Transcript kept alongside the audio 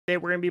today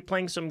we're going to be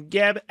playing some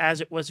Geb,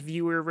 as it was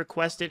viewer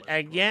requested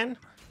again.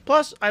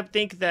 Plus, I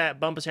think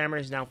that Bumba's hammer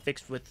is now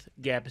fixed with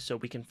Geb, so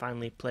we can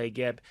finally play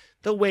Geb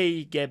the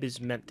way Geb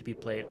is meant to be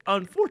played.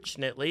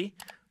 Unfortunately,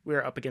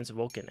 we're up against a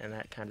Vulcan, and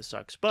that kind of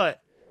sucks.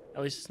 But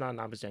at least it's not an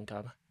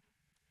Abazenkab.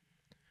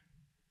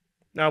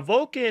 Now,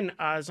 Vulcan,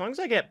 as long as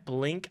I get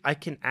Blink, I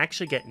can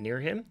actually get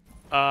near him.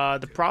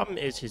 The problem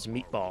is his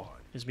meatball.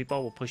 His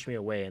meatball will push me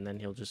away, and then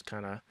he'll just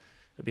kind of...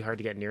 It'll be hard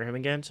to get near him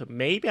again. So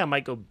maybe I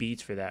might go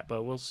Beats for that,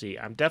 but we'll see.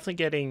 I'm definitely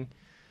getting...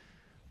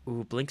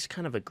 Ooh, Blink's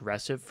kind of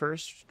aggressive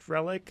first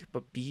relic,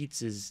 but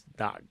Beats is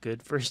not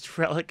good first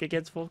relic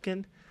against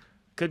Vulcan.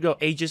 Could go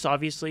Aegis,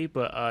 obviously,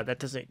 but that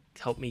doesn't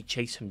help me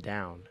chase him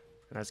down.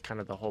 And that's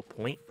kind of the whole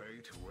point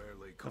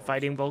of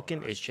fighting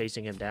Vulcan, is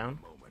chasing him down.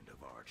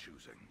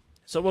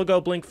 So we'll go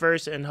Blink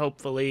first, and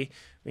hopefully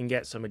we can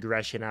get some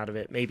aggression out of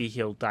it. Maybe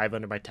he'll dive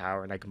under my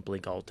tower, and I can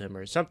Blink ult him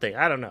or something.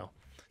 I don't know.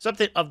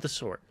 Something of the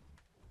sort.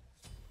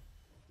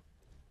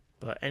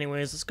 But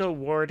anyways, let's go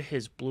ward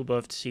his blue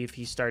buff to see if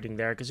he's starting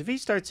there. Because if he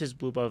starts his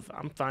blue buff,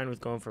 I'm fine with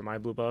going for my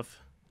blue buff.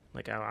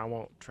 Like, I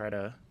won't try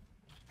to,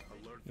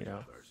 you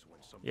know.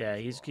 Yeah,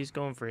 he's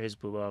going for his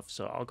blue buff,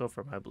 so I'll go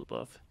for my blue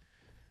buff.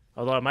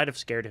 Although I might have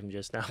scared him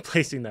just now,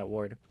 placing that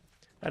ward.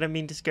 I didn't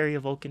mean to scare you,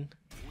 Vulcan.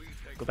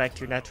 Go back to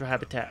your natural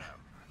habitat.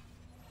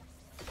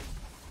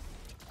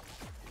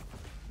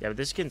 Yeah, but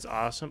this skin's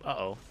awesome.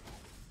 Uh-oh.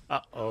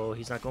 Uh-oh,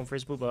 he's not going for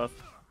his blue buff.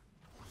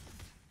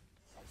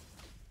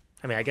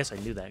 I mean, I guess I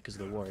knew that because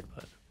of the ward,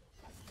 but...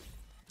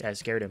 Yeah, I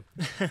scared him.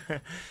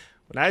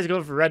 When I was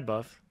going for red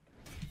buff,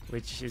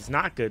 which is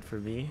not good for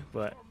me,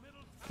 but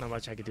not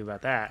much I could do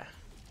about that.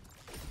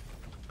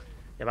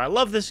 Yeah, but I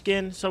love this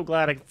skin. So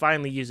glad I can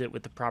finally use it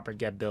with the proper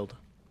Geb build.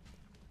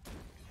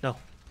 No.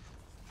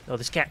 No,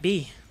 this can't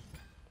be.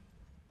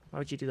 Why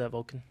would you do that,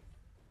 Vulcan?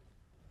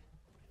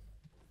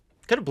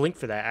 Could have blinked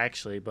for that,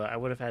 actually, but I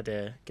would have had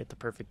to get the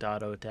perfect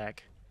auto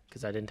attack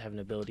because I didn't have an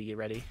ability to get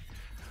ready.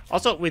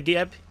 Also, with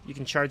Geb, you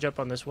can charge up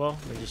on this wall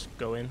and just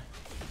go in.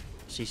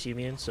 CC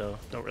me in, so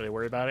don't really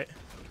worry about it.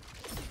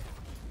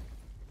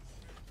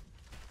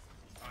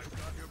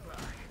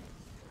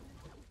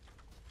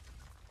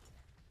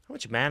 How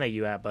much mana are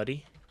you at,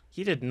 buddy?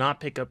 He did not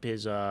pick up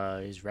his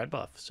red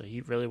buff, so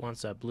he really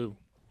wants that blue.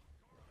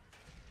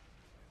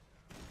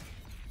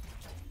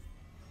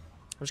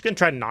 I'm just going to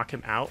try to knock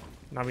him out.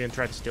 I'm not going to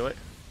try to steal it.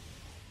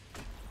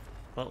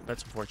 Well,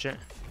 that's unfortunate.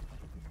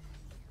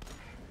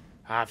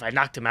 If I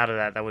knocked him out of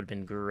that, that would have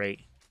been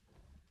great.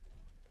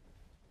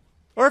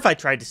 Or if I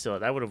tried to steal it,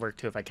 that would have worked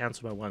too. If I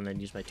canceled my 1 and then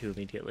used my 2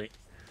 immediately.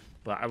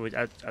 But I was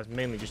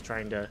mainly just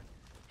trying to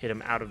hit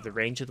him out of the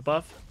range of the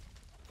buff.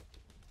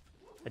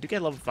 I do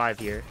get level 5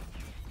 here,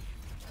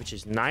 which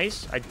is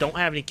nice. I don't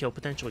have any kill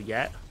potential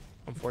yet,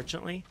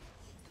 unfortunately.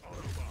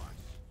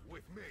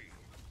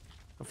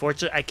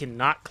 Unfortunately, I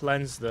cannot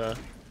cleanse the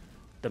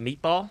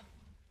meatball.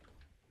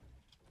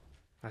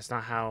 That's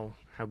not how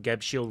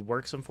Geb shield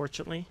works,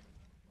 unfortunately.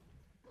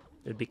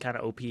 It'd be kind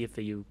of OP if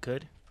you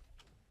could.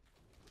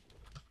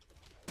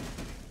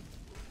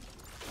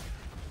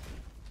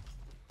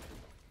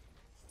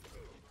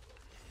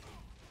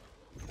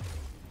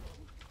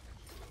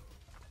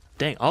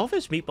 Dang, all of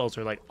his meatballs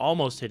are like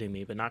almost hitting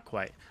me, but not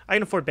quite. I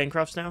can afford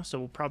Bancrofts now, so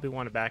we'll probably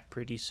want it back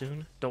pretty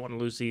soon. Don't want to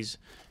lose these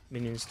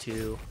minions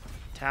to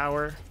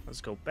tower. Let's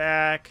go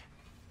back.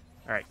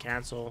 All right,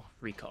 cancel,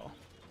 recall.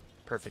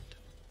 Perfect.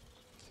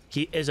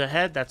 He is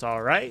ahead. That's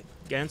all right.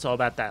 Again, it's all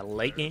about that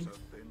late game.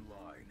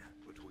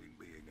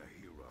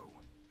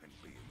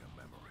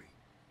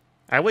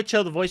 I would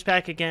chill the voice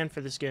pack again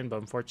for the skin, but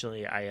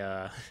unfortunately,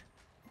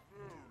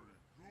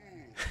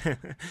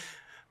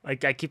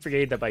 like, I keep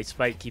forgetting that my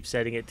Smite keeps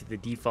setting it to the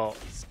default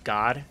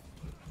God,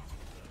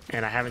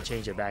 and I haven't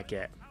changed it back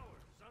yet.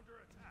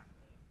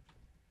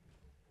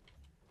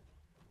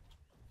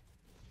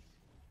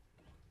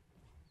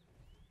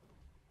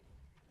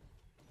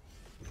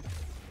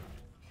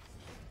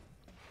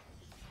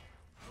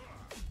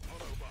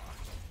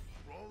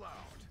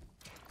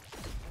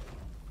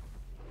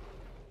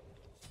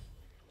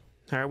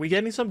 Alright, we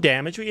getting some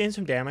damage. We getting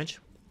some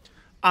damage.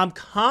 I'm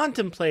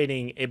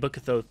contemplating a Book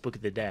of Thoth, Book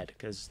of the Dead,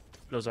 because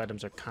those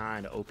items are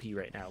kind of OP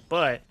right now.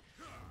 But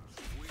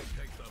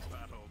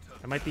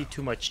there might be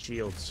too much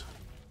shields.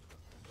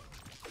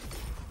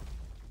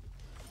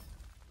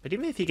 But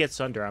even if he gets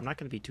Sunder, I'm not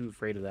going to be too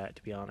afraid of that,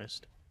 to be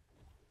honest.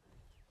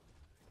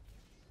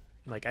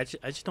 Like, I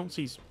just don't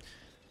see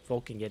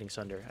Vulcan getting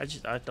Sunder.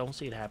 I don't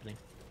see it happening.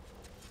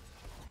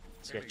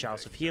 Let's get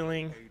Chalice of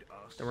Healing.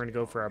 Then we're going to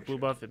go for our blue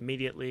buff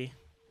immediately.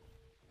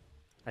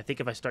 I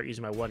think if I start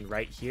using my 1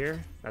 right here,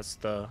 that's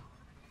the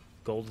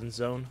golden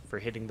zone for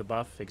hitting the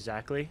buff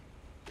exactly.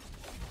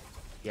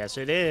 Yes,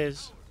 it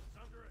is.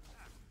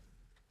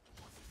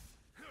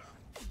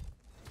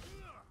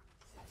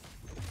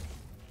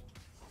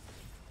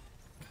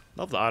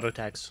 Love the auto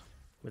attacks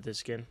with this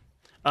skin.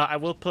 I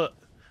will put...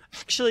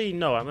 Actually,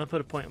 no, I'm going to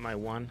put a point in my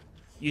 1.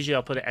 Usually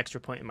I'll put an extra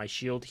point in my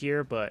shield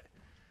here, but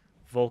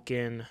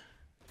Vulcan...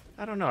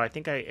 I don't know. I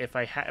think if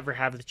I ever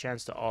have the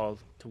chance to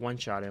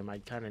one-shot him, I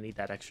kind of need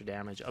that extra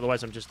damage.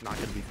 Otherwise, I'm just not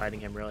going to be fighting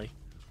him, really.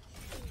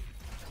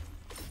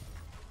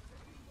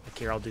 Like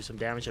here, I'll do some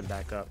damage and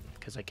back up,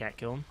 because I can't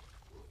kill him.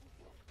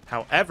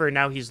 However,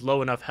 now he's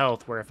low enough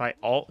health where if I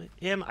ult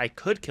him, I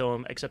could kill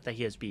him, except that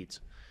he has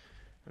beats.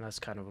 And that's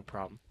kind of a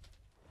problem.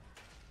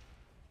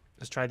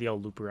 Let's try the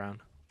old loop around.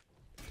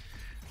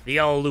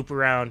 The old loop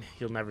around.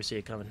 You'll never see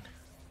it coming.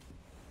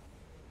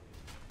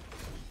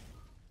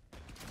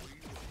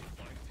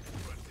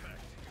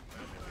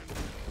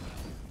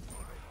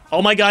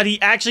 Oh my god, he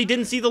actually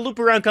didn't see the loop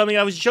around coming.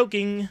 I was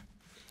joking.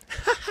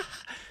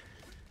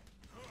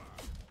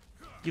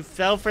 You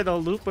fell for the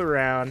loop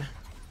around.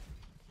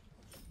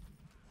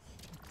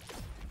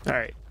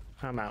 Alright,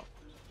 I'm out.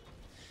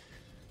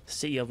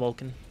 See ya,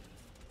 Vulcan.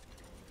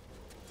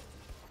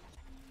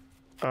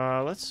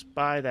 Let's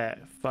buy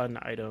that fun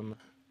item.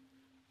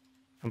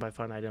 And by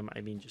fun item,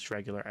 I mean just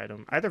regular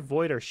item. Either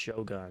Void or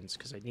Shoguns,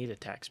 because I need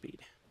attack speed.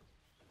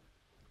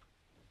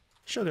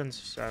 Shoguns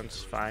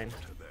sounds fine.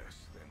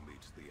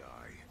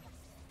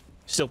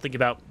 Still thinking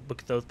about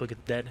Book of Thoth, Book of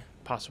the Dead,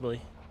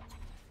 possibly.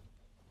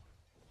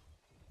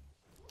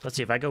 Let's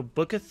see, if I go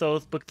Book of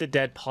Thoth, Book of the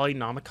Dead,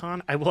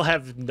 Polynomicon, I will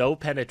have no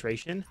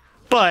penetration,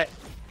 but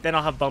then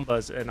I'll have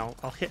Bumbas and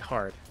I'll hit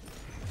hard.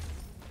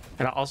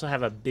 And I'll also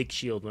have a big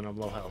shield when I'm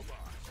low health,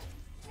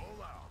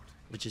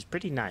 which is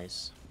pretty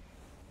nice.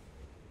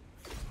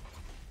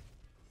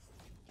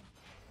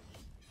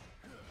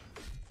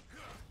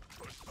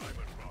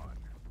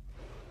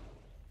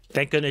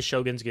 Thank goodness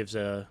Shoguns gives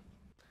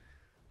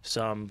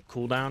some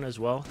cooldown as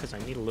well, because I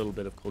need a little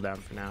bit of cooldown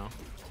for now.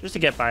 Just to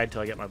get by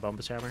until I get my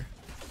Bumbus Hammer.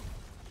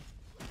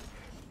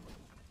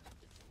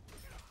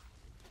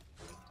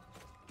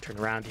 Turn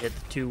around to hit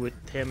the 2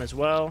 with him as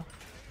well.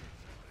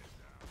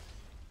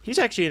 He's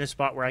actually in a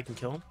spot where I can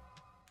kill him.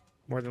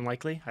 More than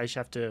likely. I just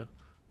have to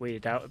wait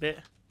it out a bit.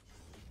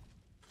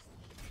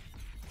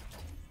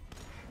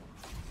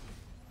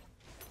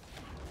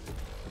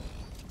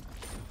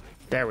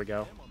 There we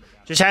go.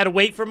 Just had to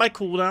wait for my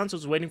cooldown, so I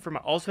was waiting for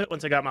my ultimate.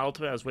 Once I got my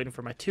ultimate, I was waiting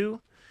for my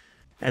 2.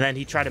 And then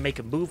he tried to make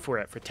a move for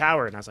it, for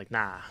tower, and I was like,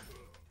 nah.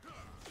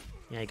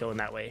 He ain't going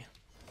that way.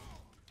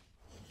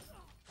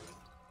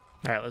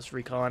 Alright, let's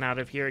recall on out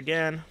of here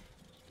again.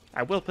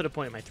 I will put a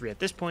point in my 3 at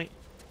this point,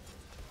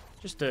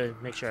 just to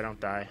make sure I don't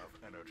die.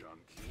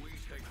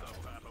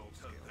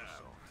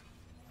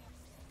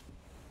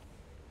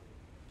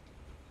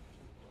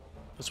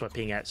 What's my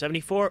ping at?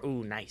 74?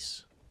 Ooh,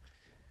 nice.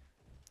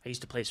 I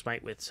used to play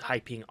Smite with high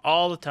ping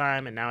all the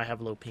time, and now I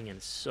have low ping, and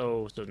it's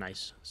so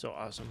nice. So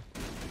awesome.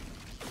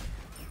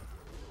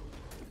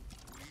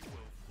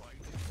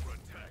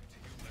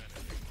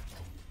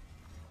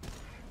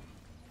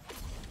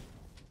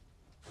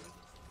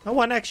 No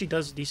one actually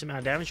does a decent amount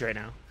of damage right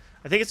now.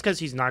 I think it's because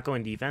he's not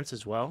going defense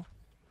as well.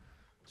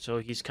 So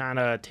he's kind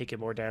of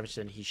taking more damage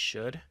than he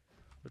should.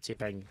 Let's see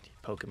if I can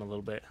poke him a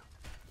little bit.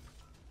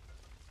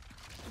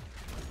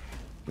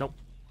 Nope.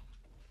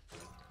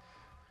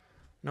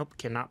 Nope,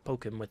 cannot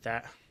poke him with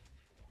that.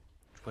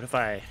 What if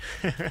I...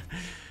 what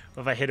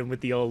if I hit him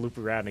with the old loop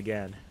around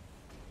again?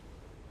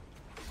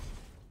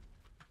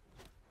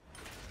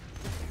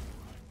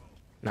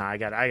 Nah, I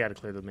gotta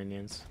clear the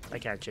minions. I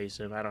can't chase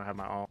him. I don't have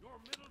my ult.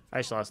 I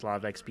just lost a lot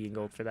of XP and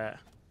gold for that.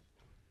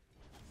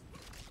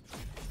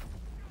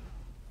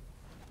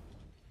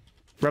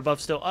 Red buff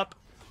still up.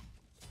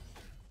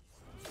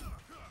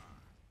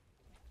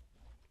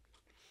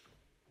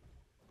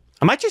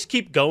 I might just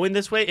keep going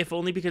this way, if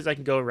only because I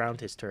can go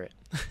around his turret.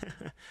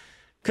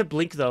 Could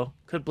blink, though.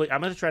 Could blink.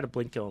 I'm going to try to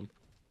blink kill him.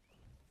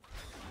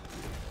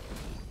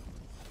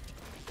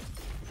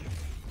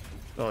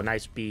 Oh,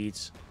 nice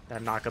beads.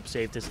 That knock-up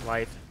saved his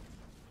life.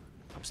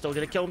 I'm still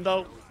going to kill him,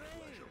 though.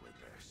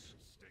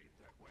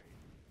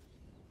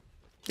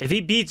 If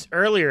he beats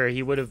earlier,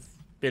 he would have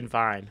been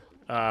fine.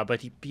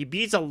 But he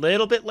beats a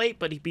little bit late,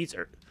 but he beats,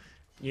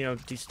 you know,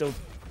 to still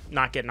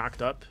not get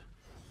knocked up.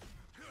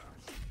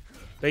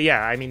 But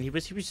yeah, I mean, he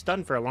was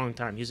stunned for a long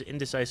time. He was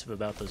indecisive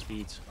about those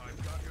beats.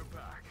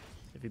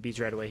 If he beats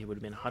right away, he would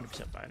have been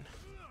 100% fine.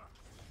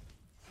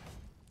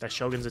 That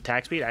Shogun's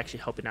attack speed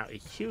actually helping out a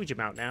huge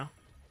amount now.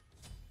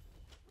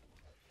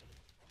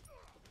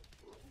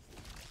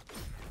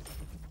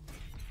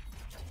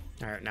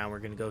 Alright, now we're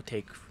going to go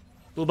take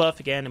blue buff.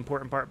 Again,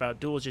 important part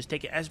about duel is just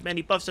taking as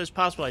many buffs as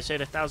possible. I say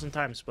it 1,000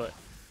 times, but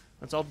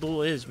that's all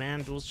duel is,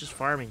 man. Duel's just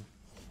farming.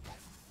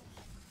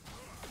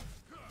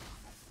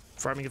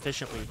 Farming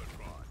efficiently.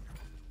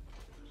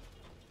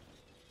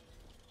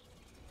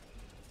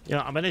 You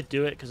know, I'm going to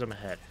do it because I'm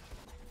ahead.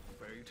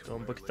 Go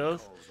and book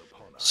those.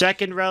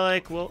 Second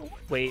relic, we'll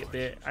wait a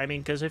bit. I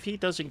mean, because if he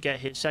doesn't get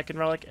his second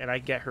relic and I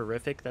get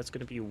horrific, that's going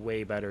to be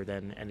way better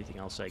than anything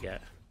else I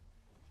get.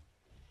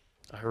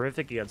 A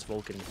horrific against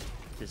Vulcan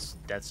is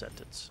death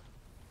sentence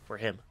for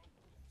him.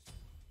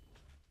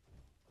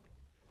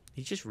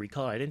 He just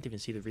recall? I didn't even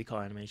see the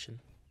recall animation.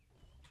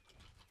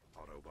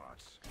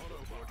 Autobots.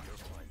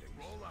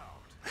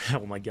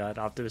 Oh my god,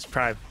 Optimus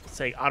Prime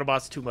saying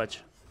Autobots too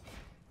much.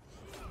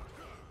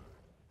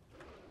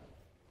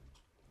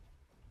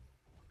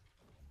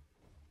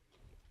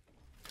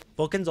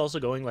 Vulcan's also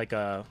going like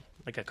a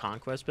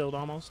conquest build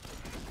almost.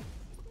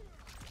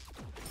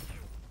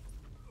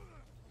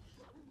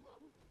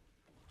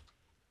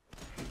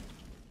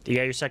 Do you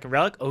get your second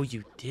relic? Oh,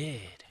 you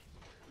did.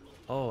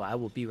 Oh, I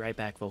will be right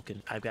back,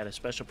 Vulcan. I've got a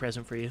special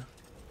present for you.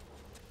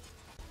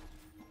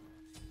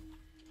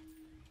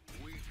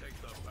 We take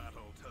the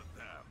battle to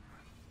them.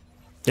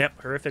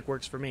 Yep, horrific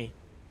works for me.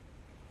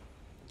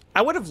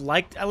 I would have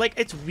liked...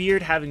 it's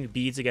weird having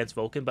beads against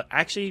Vulcan, but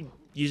actually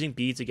using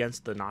beads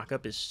against the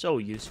knockup is so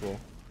useful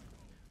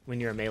when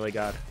you're a melee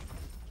god.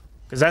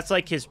 Because that's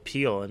like his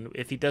peel, and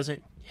if he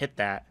doesn't hit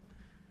that,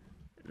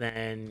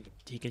 then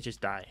he can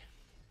just die.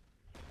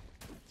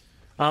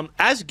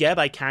 As Geb,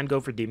 I can go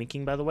for Demon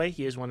King, by the way.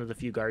 He is one of the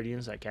few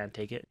Guardians that can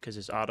take it, because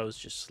his autos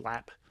just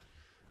slap.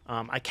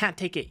 I can't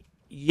take it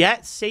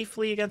yet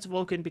safely against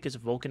Vulcan, because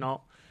of Vulcan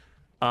ult.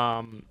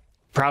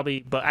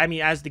 Probably, but I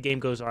mean, as the game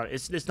goes on,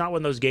 it's not one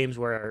of those games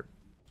where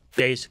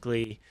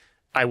basically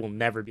I will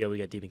never be able to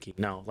get Demon King.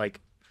 No,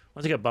 like,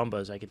 once I get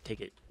Bumbas, I can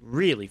take it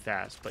really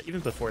fast, but even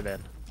before then.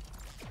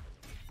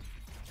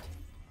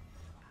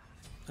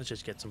 Let's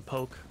just get some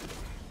poke.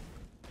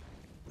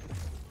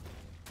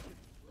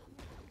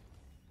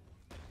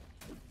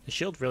 The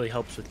shield really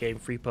helps with getting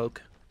free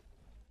poke.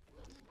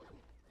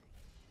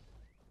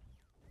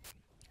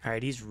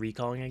 Alright, he's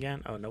recalling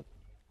again. Oh, nope.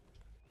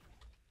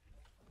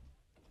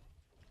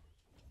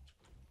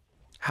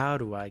 How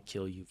do I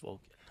kill you,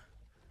 Vulcan?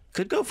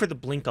 Could go for the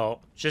blink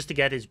ult, just to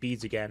get his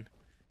beads again.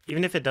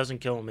 Even if it doesn't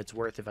kill him, it's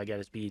worth if I get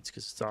his beads,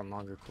 because it's on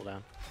longer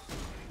cooldown.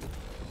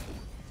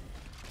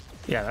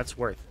 Yeah, that's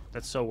worth.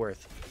 That's so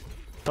worth.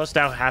 Plus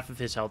now half of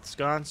his health is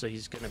gone, so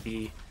he's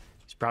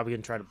probably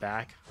gonna try to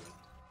back.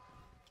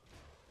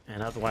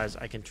 And otherwise,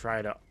 I can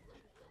try to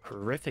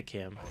horrific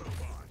him.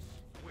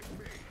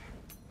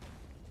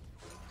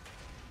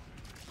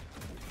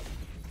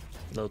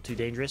 A little too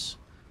dangerous.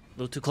 A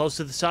little too close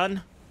to the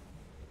sun.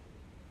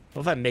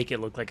 What if I make it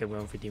look like I'm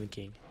going for Demon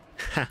King?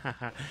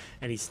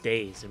 And he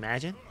stays.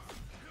 Imagine.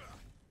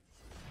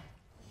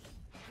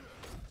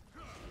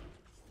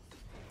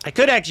 I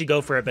could actually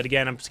go for it, but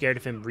again, I'm scared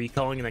of him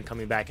recalling and then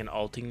coming back and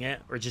ulting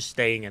it. Or just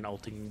staying and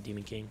ulting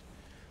Demon King.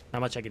 Not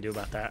much I can do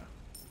about that.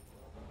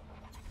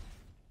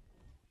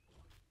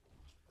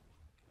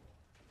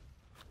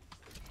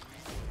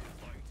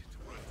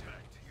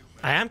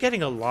 I am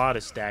getting a lot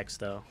of stacks,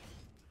 though.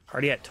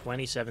 Already at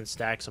 27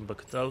 stacks on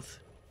Book of Thoth.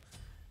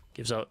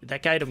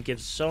 That item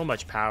gives so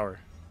much power.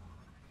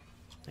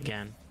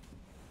 Again.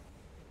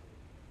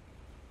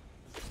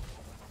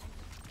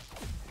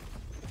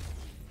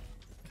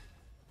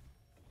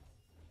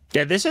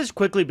 Yeah, this has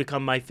quickly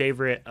become my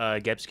favorite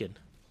Geb skin.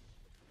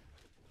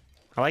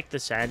 I like the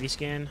Sandy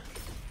skin.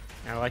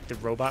 And I like the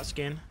robot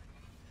skin.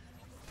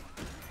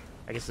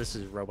 I guess this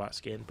is a robot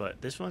skin,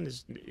 but this one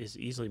is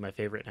easily my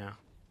favorite now.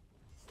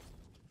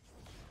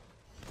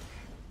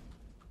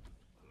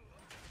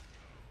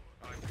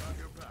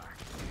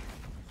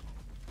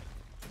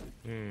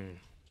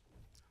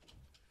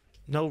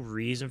 No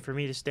reason for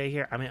me to stay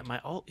here. I mean,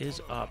 my ult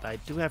is up. I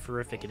do have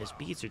horrific, and his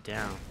beats are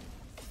down.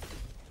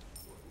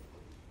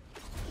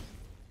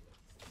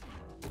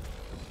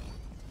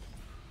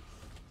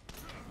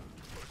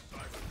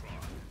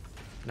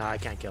 No, I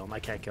can't kill him.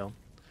 I can't kill him.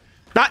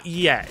 Not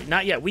yet.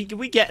 Not yet. We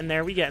get in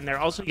there. We get in there.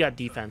 Also, we got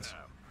defense.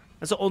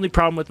 That's the only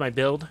problem with my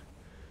build.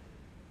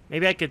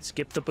 Maybe I could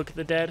skip the Book of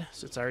the Dead,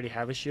 since I already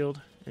have a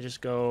shield, and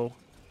just go...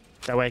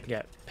 That way I can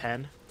get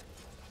Pen.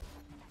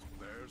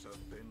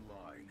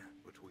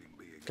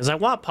 Because I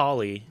want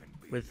Poly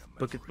with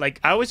Book of...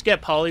 Like, I always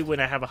get Poly when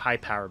I have a high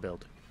power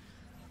build.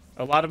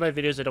 A lot of my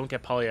videos I don't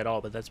get Poly at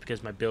all, but that's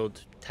because my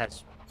build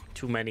has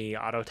too many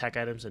auto attack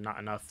items and not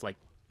enough, like,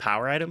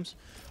 power items.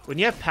 When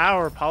you have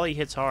power, Poly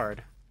hits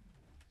hard.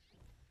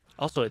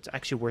 Also, it's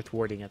actually worth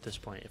warding at this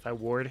point. If I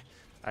ward,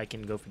 I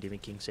can go for Demon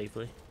King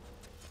safely.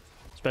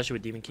 Especially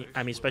with Demon King...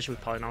 I mean, especially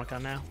with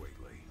Polynomicon now.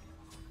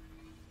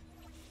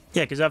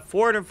 Yeah, because I have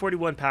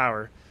 441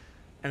 power.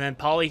 And then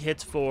Poly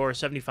hits for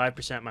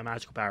 75% my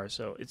magical power.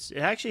 So it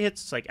actually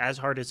hits like as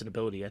hard as an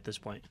ability at this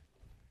point.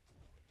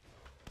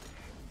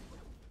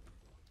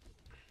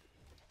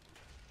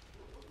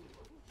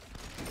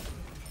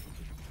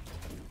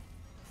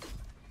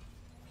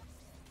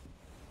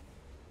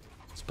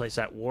 Let's place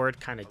that ward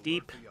kind of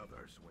deep.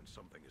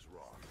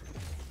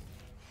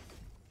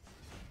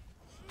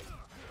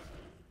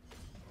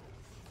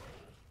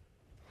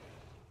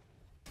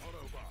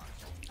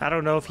 I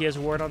don't know if he has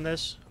a ward on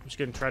this. I'm just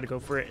going to try to go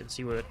for it and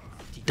see what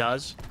he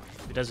does.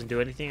 If he doesn't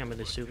do anything, I'm going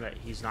to assume that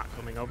he's not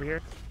coming over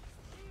here.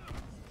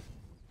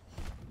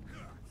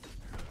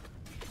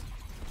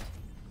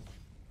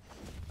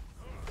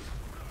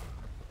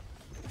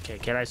 Okay,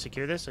 can I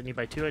secure this? I need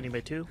by 2. I need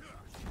by 2.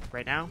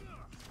 Right now.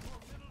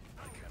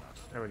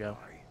 There we go.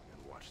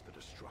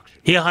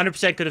 He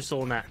 100% could have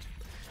stolen that.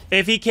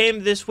 If he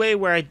came this way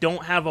where I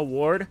don't have a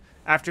ward,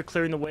 after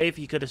clearing the wave,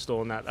 he could have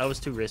stolen that. That was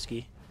too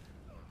risky.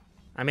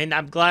 I mean,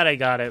 I'm glad I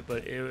got it,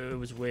 but it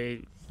was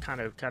way kind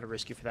of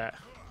risky for that.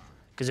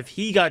 Because if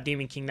he got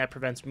Demon King, that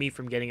prevents me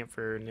from getting it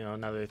for, you know,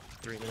 another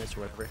 3 minutes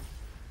or whatever.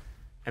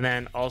 And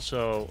then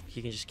also,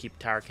 he can just keep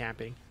tower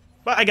camping.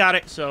 But I got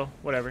it, so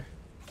whatever.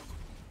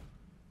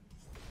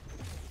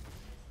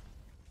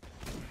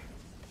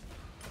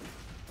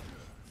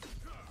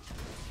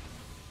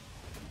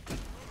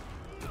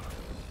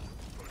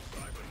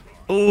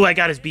 Oh, I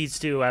got his beads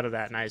too out of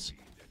that. Nice.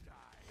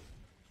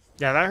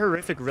 Yeah, that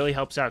horrific really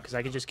helps out because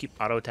I can just keep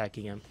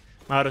auto-attacking him.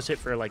 My auto's hit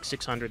for like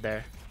 600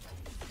 there.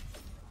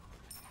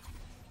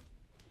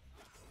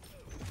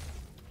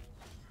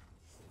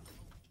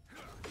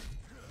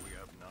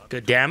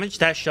 Good damage.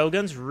 That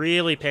Shogun's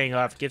really paying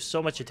off. Gives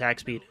so much attack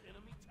speed.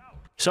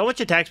 So much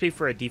attack speed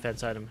for a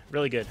defense item.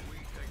 Really good.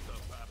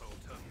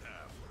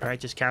 Alright,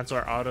 just cancel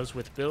our autos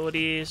with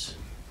abilities.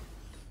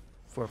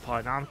 For a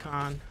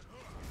Polynomicon.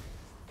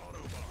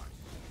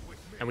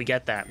 And we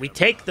get that. We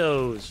take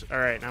those.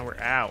 Alright, now we're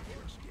out.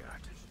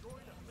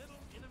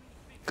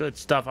 Good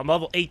stuff. I'm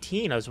level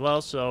 18 as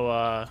well,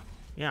 so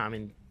yeah, I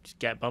mean, just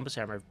get Bumba's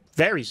Hammer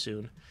very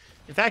soon.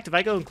 In fact, if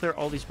I go and clear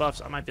all these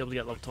buffs, I might be able to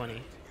get level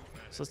 20.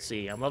 So let's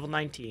see. I'm level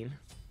 19.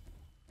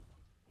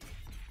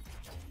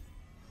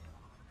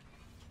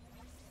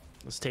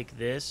 Let's take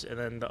this, and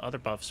then the other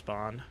buff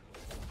spawn.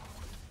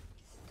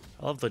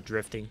 I love the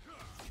drifting.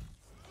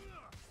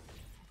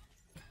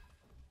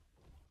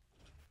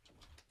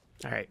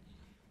 Alright.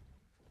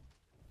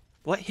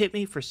 What hit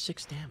me for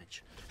 6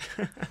 damage?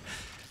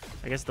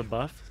 I guess the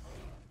buff.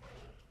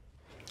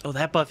 Oh,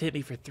 that buff hit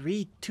me for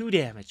 2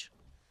 damage.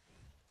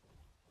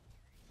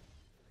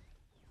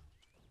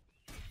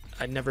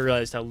 I never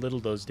realized how little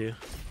those do.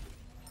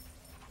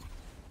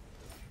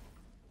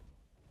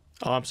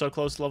 Oh, I'm so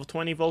close to level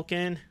 20,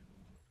 Vulcan.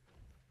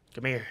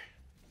 Come here.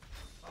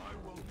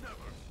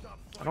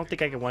 I don't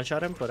think I can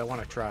one-shot him, but I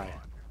want to try.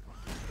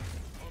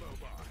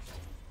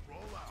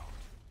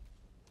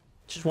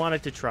 Just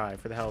wanted to try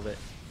for the hell of it.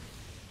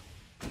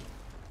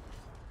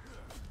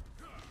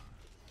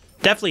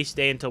 Definitely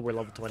stay until we're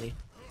level 20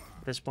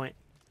 at this point.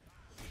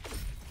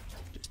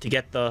 Just to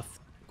get the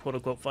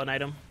quote-unquote fun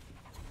item.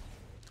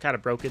 It's kind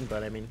of broken,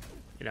 but I mean,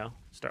 you know,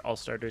 all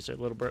starters are a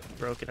little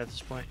broken at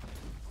this point.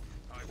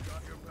 I've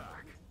got your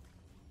back.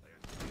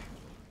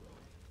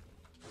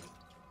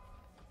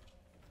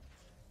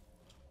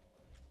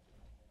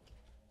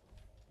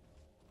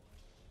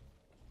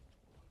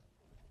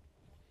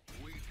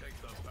 We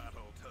take the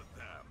battle to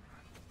them.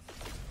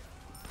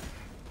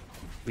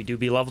 We do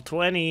be level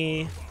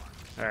 20.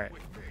 Alright.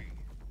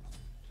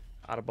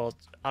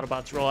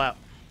 Autobots roll out.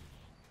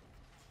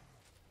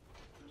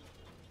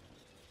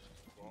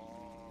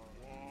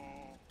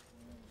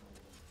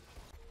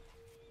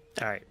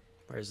 Alright,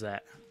 where's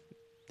that?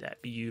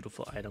 That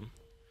beautiful item.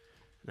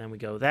 And then we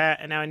go that,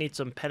 and now I need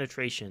some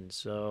penetration,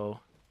 so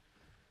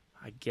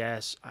I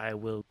guess I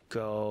will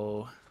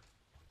go...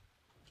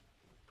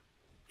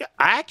 Yeah,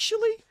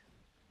 actually,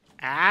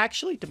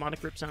 Demonic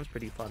Grip sounds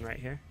pretty fun right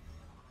here.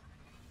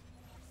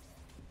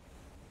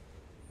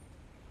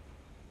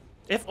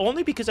 If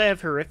only because I have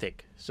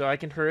Horrific. So I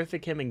can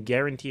Horrific him and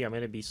guarantee I'm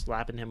going to be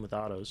slapping him with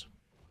autos.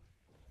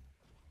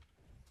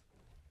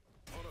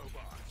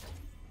 Autobots,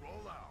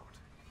 roll out.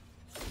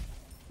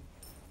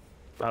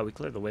 Wow, we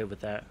cleared the way with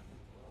that.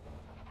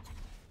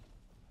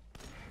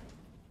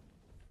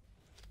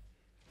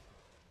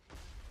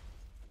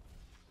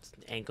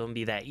 It ain't going to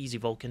be that easy,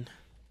 Vulcan.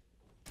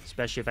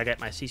 Especially if I get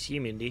my CC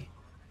immunity.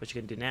 What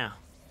you going to do now?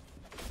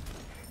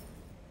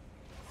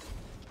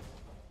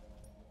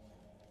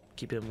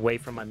 Keep him away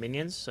from my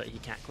minions so he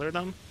can't clear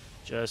them.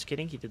 Just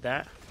kidding, he did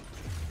that.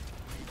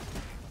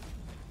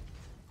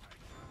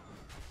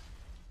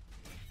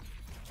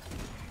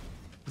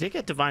 I did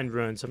get Divine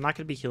Ruins. I'm not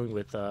going to be healing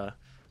with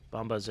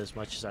Bumbas as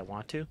much as I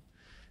want to.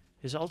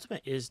 His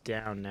ultimate is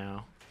down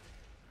now.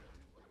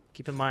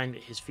 Keep in mind,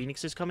 his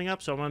Phoenix is coming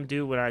up, so what I'm going to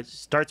do when I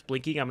starts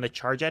blinking, I'm going to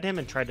charge at him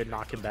and try to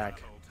knock him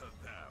back.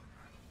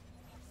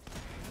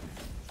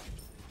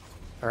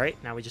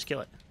 Alright, now we just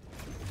kill it.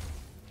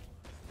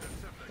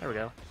 There we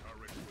go.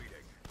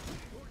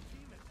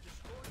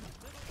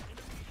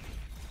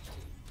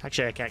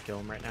 Actually, I can't kill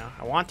him right now.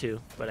 I want to,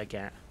 but I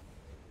can't.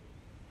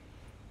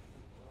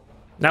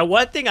 Now,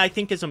 one thing I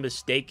think is a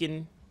mistake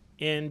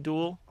in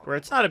Duel, or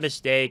it's not a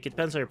mistake, it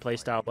depends on your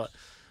playstyle, but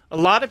a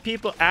lot of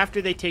people,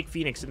 after they take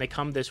Phoenix and they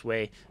come this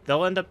way,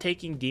 they'll end up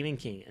taking Demon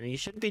King, and you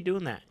shouldn't be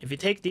doing that. If you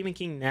take Demon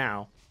King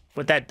now,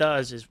 what that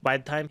does is by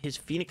the time his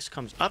Phoenix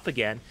comes up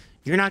again,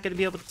 you're not going to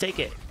be able to take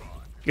it.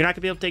 You're not going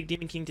to be able to take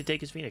Demon King to take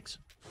his Phoenix.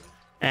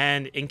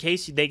 And in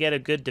case they get a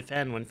good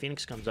defend when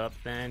Phoenix comes up,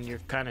 then you're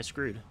kind of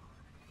screwed.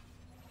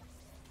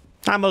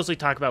 I mostly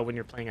talk about when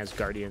you're playing as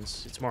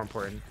Guardians. It's more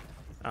important.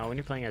 When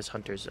you're playing as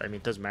Hunters, I mean,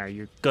 it doesn't matter.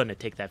 You're going to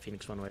take that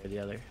Phoenix one way or the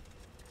other.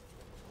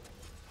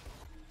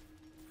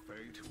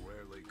 Fate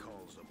rarely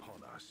calls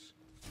upon us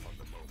on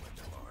the moment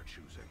of our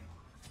choosing.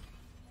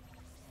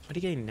 What are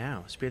you getting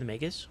now? Spear the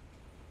Magus?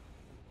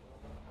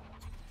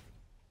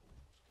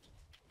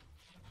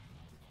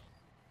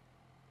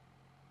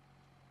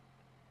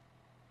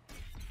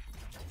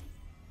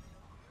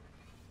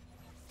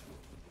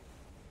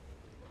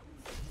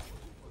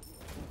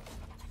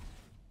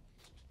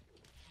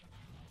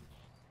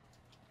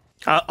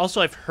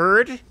 Also, I've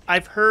heard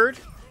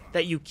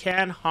that you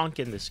can honk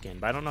in this skin,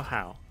 but I don't know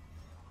how.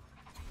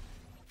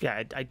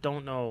 Yeah, I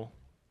don't know.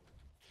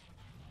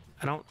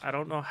 I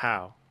don't know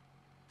how.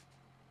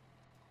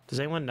 Does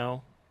anyone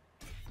know?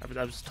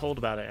 I was told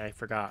about it. I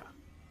forgot.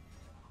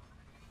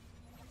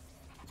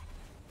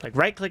 Like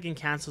right clicking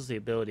cancels the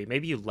ability.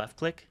 Maybe you left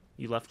click.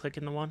 You left click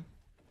in the one.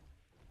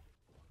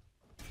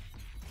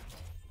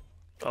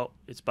 Oh,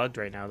 it's bugged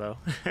right now though.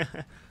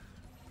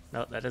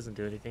 No, that doesn't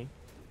do anything.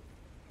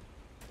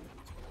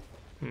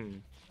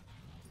 And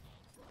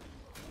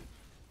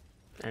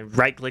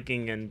right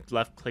clicking and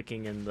left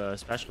clicking in the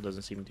special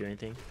doesn't seem to do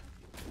anything.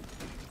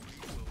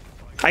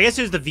 I guess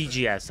it was the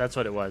VGS. That's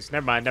what it was.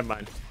 Never mind, never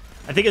mind.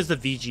 I think it's the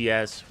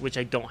VGS, which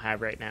I don't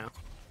have right now.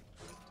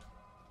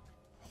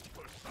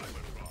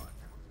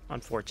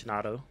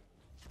 Unfortunato.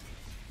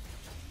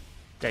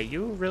 Yeah,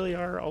 you really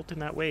are ulting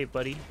that wave,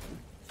 buddy.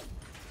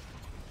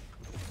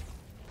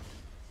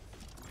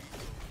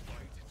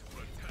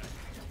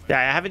 Yeah,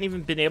 I haven't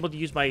even been able to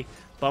use my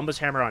Bumba's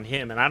hammer on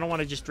him, and I don't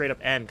want to just straight up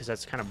end because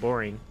that's kind of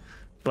boring.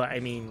 But, I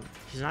mean,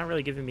 he's not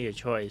really giving me a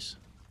choice.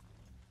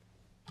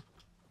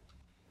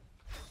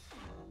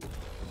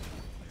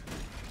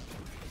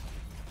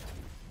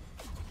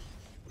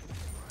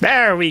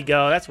 There we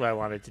go. That's what I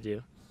wanted to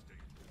do.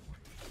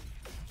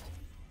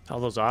 All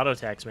those auto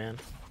attacks, man.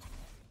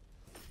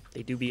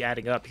 They do be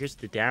adding up. Here's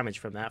the damage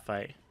from that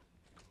fight.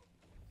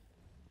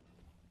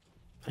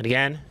 And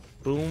again,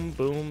 boom,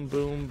 boom,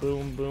 boom,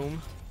 boom,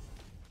 boom.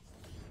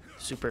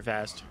 Super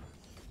fast.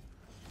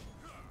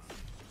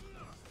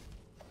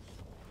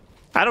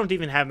 I don't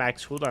even have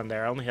max cooldown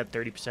there. I only had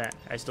 30%.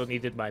 I still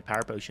needed my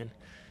power potion.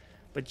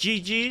 But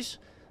GG's.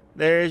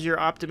 There's your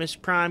Optimus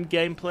Prime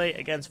gameplay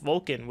against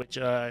Vulcan, which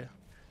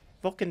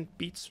Vulcan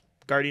beats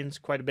Guardians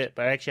quite a bit,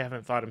 but I actually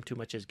haven't fought him too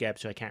much as Geb,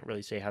 so I can't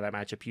really say how that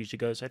matchup usually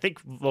goes. I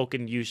think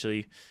Vulcan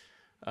usually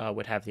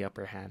would have the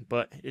upper hand,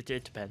 but it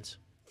depends.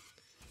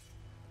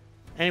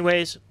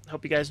 Anyways,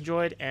 hope you guys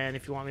enjoyed, and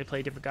if you want me to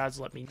play different gods,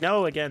 let me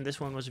know. Again, this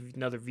one was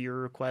another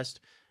viewer request,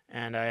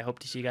 and I hope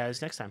to see you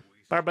guys next time.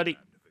 Bye, buddy.